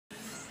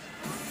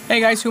Hey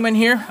guys, Human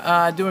here,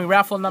 doing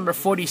raffle number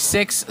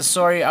 46.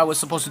 Sorry, I was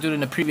supposed to do it in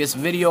the previous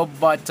video,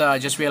 but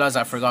just realized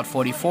I forgot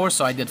 44,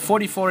 so I did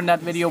 44 in that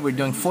video. We're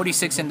doing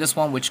 46 in this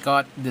one, which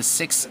got the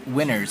 6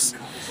 winners.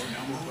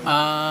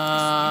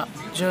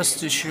 Just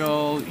to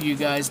show you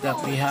guys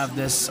that we have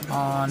this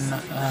on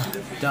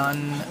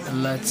done,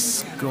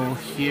 let's go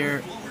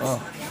here. Oh,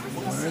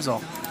 where is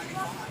all?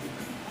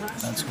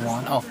 That's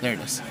one. Oh, there it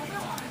is.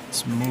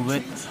 Let's move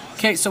it.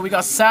 Okay, so we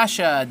got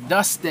Sasha,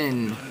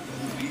 Dustin,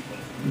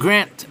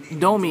 Grant,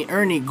 Domi,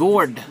 Ernie,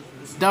 Gord,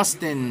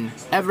 Dustin,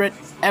 Everett,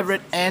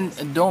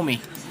 and Domi.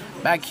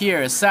 Back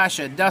here is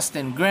Sasha,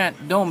 Dustin,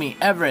 Grant, Domi,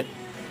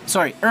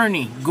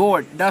 Ernie,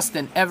 Gord,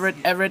 Dustin,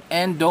 Everett,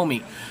 and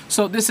Domi.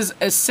 So this is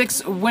a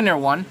 6 winner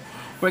one.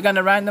 We're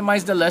gonna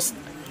randomize the list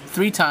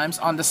 3 times.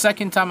 On the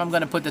second time, I'm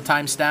gonna put the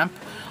timestamp,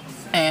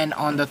 and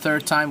on the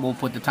third time, we'll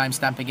put the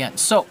timestamp again.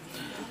 So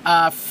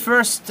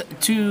first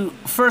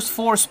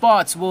 4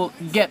 spots will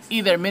get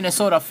either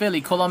Minnesota,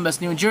 Philly,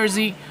 Columbus, New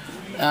Jersey.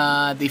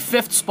 The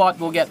 5th spot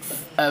will get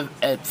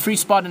a free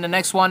spot in the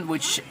next one,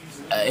 which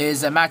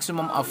is a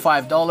maximum of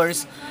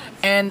 $5,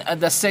 and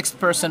the 6th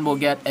person will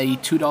get a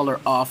 $2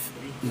 off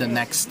the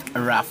next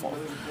raffle.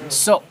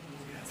 So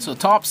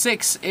top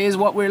 6 is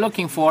what we're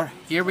looking for.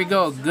 Here we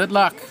go. Good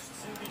luck.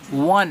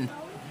 1,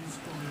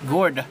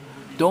 Gord,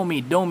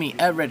 Domi,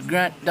 Everett,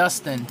 Grant,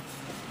 Dustin.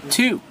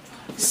 2,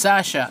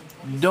 Sasha,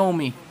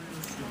 Domi,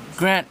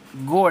 Grant,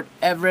 Gord,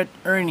 Everett,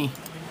 Ernie.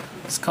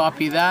 Let's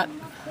copy that.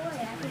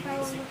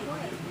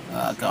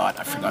 Oh God,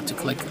 I forgot to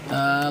click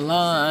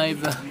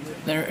live.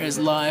 There is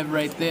live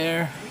right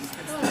there.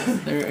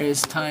 There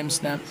is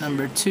timestamp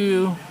number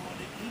 2.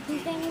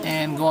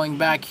 And going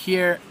back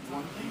here,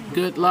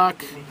 good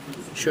luck.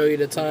 Show you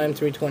the time,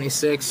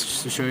 3:26.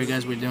 Just to show you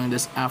guys we're doing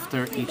this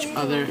after each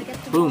other.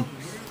 Boom.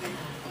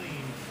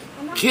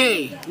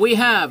 Okay, we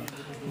have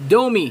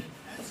Domi,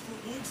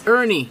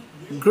 Ernie,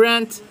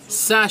 Grant,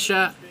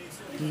 Sasha,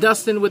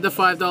 Dustin with the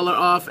 $5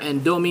 off,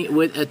 and Domi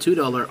with a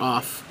 $2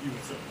 off.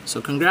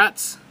 So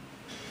congrats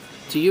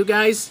to you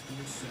guys.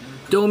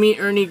 Domi,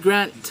 Ernie,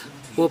 Grant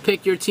will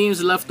pick your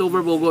teams.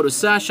 Leftover will go to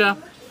Sasha.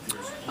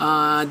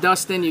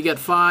 Dustin, you get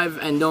 5,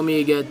 and Domi,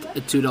 you get a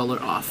 $2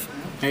 off.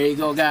 There you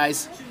go,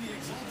 guys.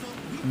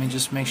 Let me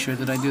just make sure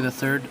that I do the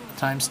 3rd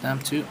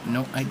timestamp too.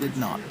 No, I did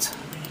not.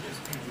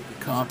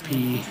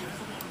 Copy.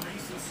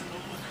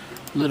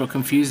 A little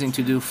confusing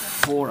to do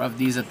 4 of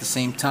these at the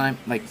same time.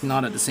 Like,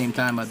 not at the same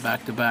time, but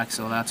back to back,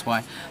 so that's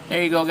why.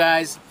 There you go,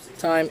 guys.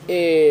 Time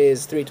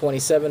is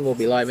 3:27. We'll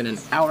be live in an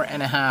hour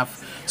and a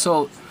half.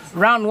 So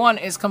round 1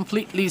 is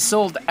completely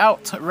sold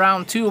out.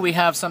 Round 2, we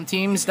have some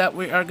teams that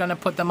we are going to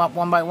put them up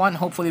one by one.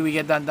 Hopefully we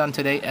get that done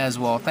today as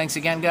well. Thanks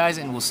again, guys,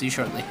 and we'll see you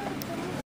shortly.